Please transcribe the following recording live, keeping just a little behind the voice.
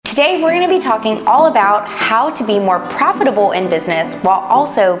Today we're going to be talking all about how to be more profitable in business while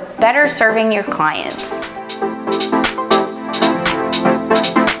also better serving your clients.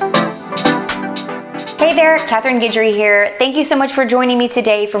 Hey there, Catherine Guidry here. Thank you so much for joining me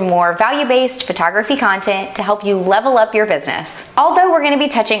today for more value-based photography content to help you level up your business. Although we're going to be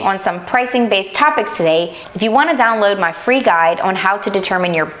touching on some pricing-based topics today, if you want to download my free guide on how to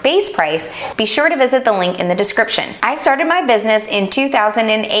determine your base price, be sure to visit the link in the description. I started my business in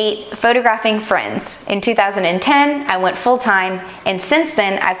 2008 photographing friends. In 2010, I went full-time, and since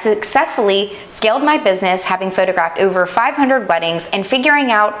then, I've successfully scaled my business, having photographed over 500 weddings and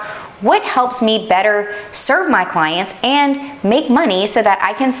figuring out what helps me better serve my clients and make money so that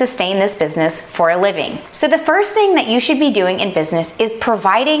I can sustain this business for a living. So the first thing that you should be doing in business is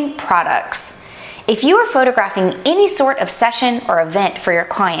providing products. If you are photographing any sort of session or event for your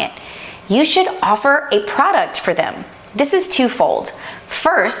client, you should offer a product for them. This is twofold.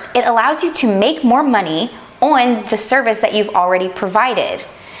 First, it allows you to make more money on the service that you've already provided.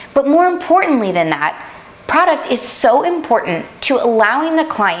 But more importantly than that, product is so important to allowing the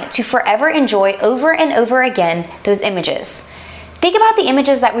client to forever enjoy over and over again those images. Think about the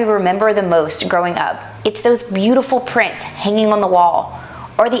images that we remember the most growing up. It's those beautiful prints hanging on the wall,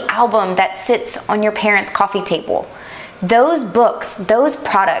 or the album that sits on your parents' coffee table. Those books, those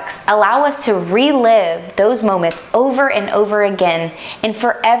products allow us to relive those moments over and over again and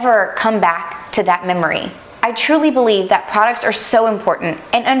forever come back to that memory. I truly believe that products are so important,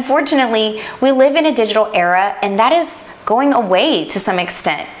 and unfortunately, we live in a digital era, and that is going away to some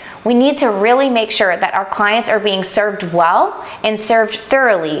extent. We need to really make sure that our clients are being served well and served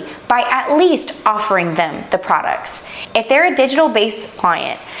thoroughly by at least offering them the products. If they're a digital-based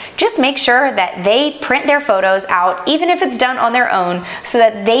client, just make sure that they print their photos out, even if it's done on their own, so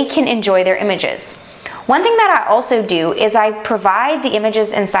that they can enjoy their images. One thing that I also do is I provide the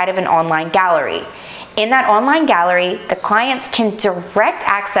images inside of an online gallery. In that online gallery, the clients can direct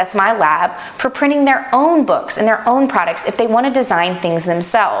access my lab for printing their own books and their own products if they want to design things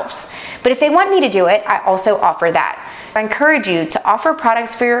themselves. But if they want me to do it, I also offer that. I encourage you to offer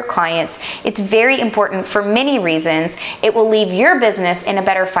products for your clients. It's very important for many reasons. It will leave your business in a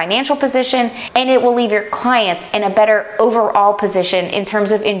better financial position, and it will leave your clients in a better overall position in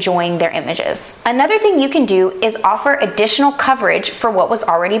terms of enjoying their images. Another thing you can do is offer additional coverage for what was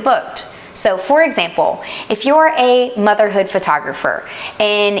already booked. So for example, if you're a motherhood photographer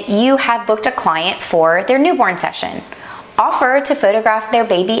and you have booked a client for their newborn session, offer to photograph their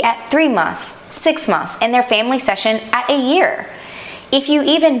baby at 3 months, 6 months, and their family session at a year. If you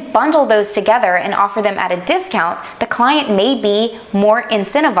even bundle those together and offer them at a discount, the client may be more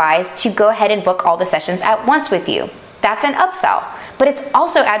incentivized to go ahead and book all the sessions at once with you. That's an upsell. But it's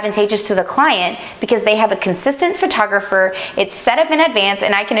also advantageous to the client because they have a consistent photographer, it's set up in advance,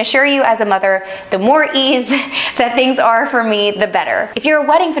 and I can assure you as a mother, the more ease that things are for me, the better. If you're a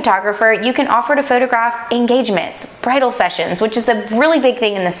wedding photographer, you can offer to photograph engagements, bridal sessions, which is a really big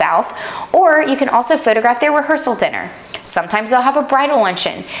thing in the South, or you can also photograph their rehearsal dinner. Sometimes they'll have a bridal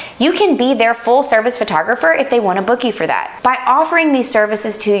luncheon. You can be their full service photographer if they want to book you for that. By offering these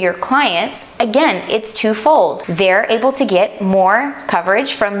services to your clients, again, it's twofold. They're able to get more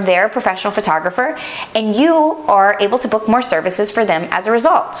coverage from their professional photographer, and you are able to book more services for them as a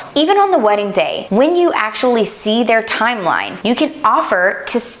result. Even on the wedding day, when you actually see their timeline, you can offer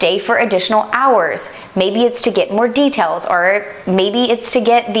to stay for additional hours. Maybe it's to get more details, or maybe it's to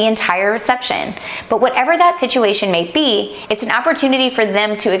get the entire reception. But whatever that situation may be, it's an opportunity for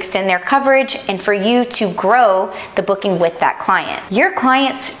them to extend their coverage and for you to grow the booking with that client. Your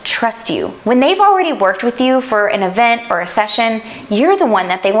clients trust you. When they've already worked with you for an event or a session, you're the one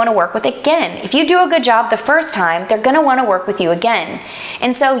that they want to work with again. If you do a good job the first time, they're going to want to work with you again.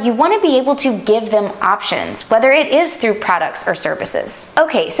 And so you want to be able to give them options, whether it is through products or services.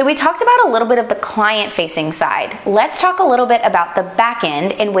 Okay, so we talked about a little bit of the client-facing side. Let's talk a little bit about the back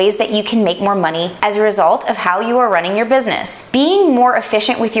end and ways that you can make more money as a result of how you are running your business. Being more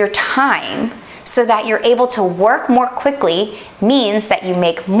efficient with your time so that you're able to work more quickly means that you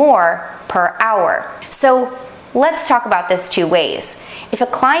make more per hour. So let's talk about this two ways. If a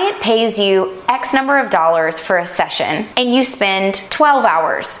client pays you X number of dollars for a session and you spend 12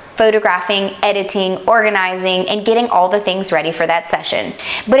 hours photographing, editing, organizing, and getting all the things ready for that session,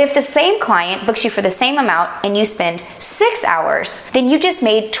 but if the same client books you for the same amount and you spend 6 hours, then you just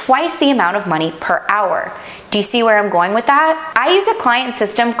made twice the amount of money per hour. Do you see where I'm going with that? I use a client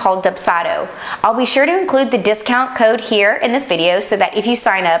system called Dubsado. I'll be sure to include the discount code here in this video so that if you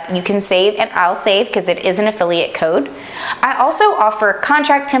sign up, you can save and I'll save because it is an affiliate affiliate code. I also offer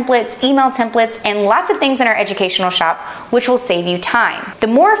contract templates, email templates, and lots of things in our educational shop, which will save you time. The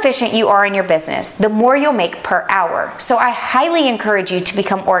more efficient you are in your business, the more you'll make per hour. So I highly encourage you to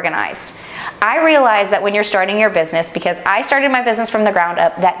become organized. I realize that when you're starting your business, because I started my business from the ground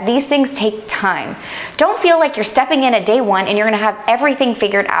up, that these things take time. Don't feel like you're stepping in at day one and you're gonna have everything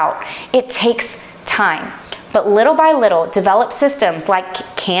figured out. It takes time. But little by little, develop systems like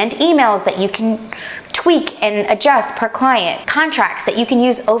canned emails that you can tweak and adjust per client, contracts that you can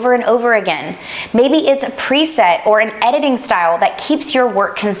use over and over again. Maybe it's a preset or an editing style that keeps your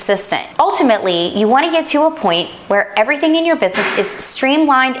work consistent. Ultimately, you want to get to a point where everything in your business is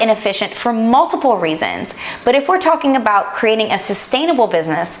streamlined and efficient for multiple reasons. But if we're talking about creating a sustainable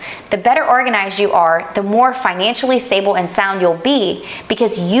business, the better organized you are, the more financially stable and sound you'll be,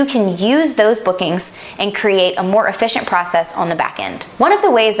 because you can use those bookings and create a more efficient process on the back end. One of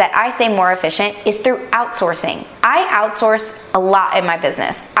the ways that I stay more efficient is through outsourcing. I outsource a lot in my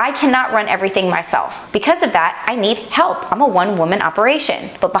business. I cannot run everything myself. Because of that, I need help. I'm a one-woman operation.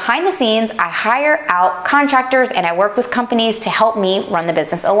 But behind the scenes, I hire out contractors and I work with companies to help me run the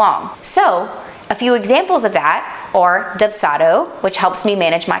business along. So, a few examples of that are Dubsado, which helps me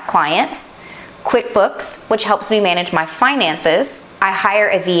manage my clients, QuickBooks, which helps me manage my finances. I hire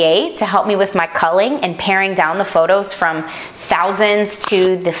a VA to help me with my culling and paring down the photos from thousands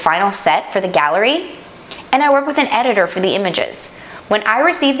to the final set for the gallery. And I work with an editor for the images. When I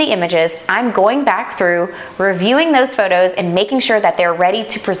receive the images, I'm going back through, reviewing those photos and making sure that they're ready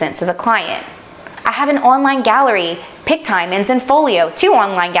to present to the client. I have an online gallery, PicTime and Zenfolio, 2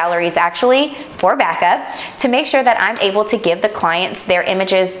 online galleries actually, for backup, to make sure that I'm able to give the clients their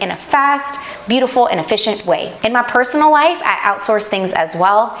images in a fast, beautiful, and efficient way. In my personal life, I outsource things as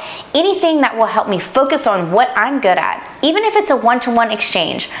well. Anything that will help me focus on what I'm good at, even if it's a one-to-one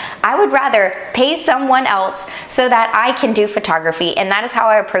exchange, I would rather pay someone else so that I can do photography, and that is how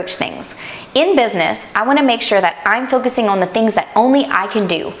I approach things. In business, I want to make sure that I'm focusing on the things that only I can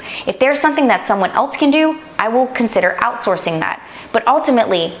do. If there's something that someone else can do, I will consider outsourcing that. But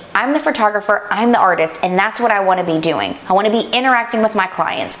ultimately, I'm the photographer, I'm the artist, and that's what I want to be doing. I want to be interacting with my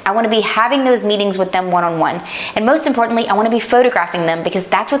clients. I want to be having those meetings with them one-on-one. And most importantly, I want to be photographing them because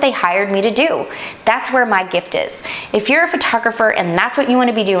that's what they hired me to do. That's where my gift is. If you're a photographer and that's what you want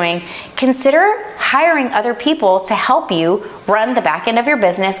to be doing, consider hiring other people to help you run the back end of your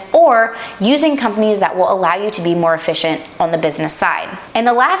business or using companies that will allow you to be more efficient on the business side. And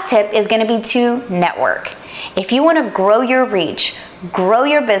the last tip is going to be to network. If you want to grow your reach, grow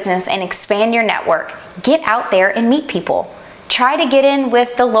your business, and expand your network, get out there and meet people. Try to get in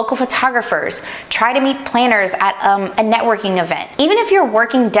with the local photographers. Try to meet planners at a networking event. Even if you're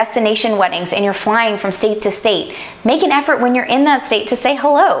working destination weddings and you're flying from state to state, make an effort when you're in that state to say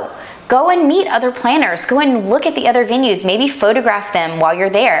hello. Go and meet other planners. Go and look at the other venues. Maybe photograph them while you're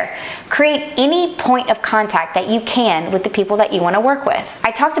there. Create any point of contact that you can with the people that you want to work with.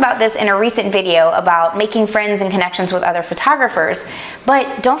 I talked about this in a recent video about making friends and connections with other photographers,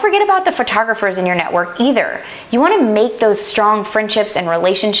 but don't forget about the photographers in your network either. You want to make those strong friendships and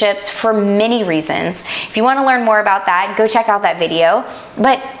relationships for many reasons. If you want to learn more about that, go check out that video.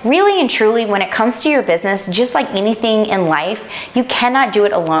 But really and truly, when it comes to your business, just like anything in life, you cannot do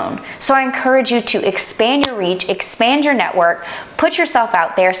it alone. So I encourage you to expand your reach, expand your network, put yourself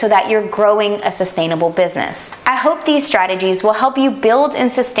out there so that you're growing a sustainable business. I hope these strategies will help you build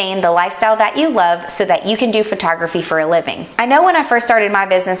and sustain the lifestyle that you love so that you can do photography for a living. I know when I first started my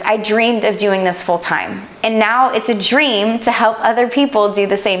business, I dreamed of doing this full time. And now it's a dream to help other people do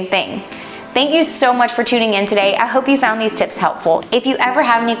the same thing. Thank you so much for tuning in today. I hope you found these tips helpful. If you ever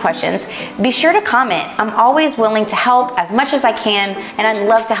have any questions, be sure to comment. I'm always willing to help as much as I can, and I'd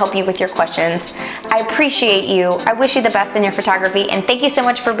love to help you with your questions. I appreciate you. I wish you the best in your photography, and thank you so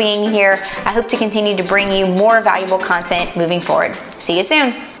much for being here. I hope to continue to bring you more valuable content moving forward. See you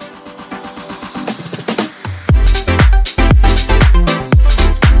soon.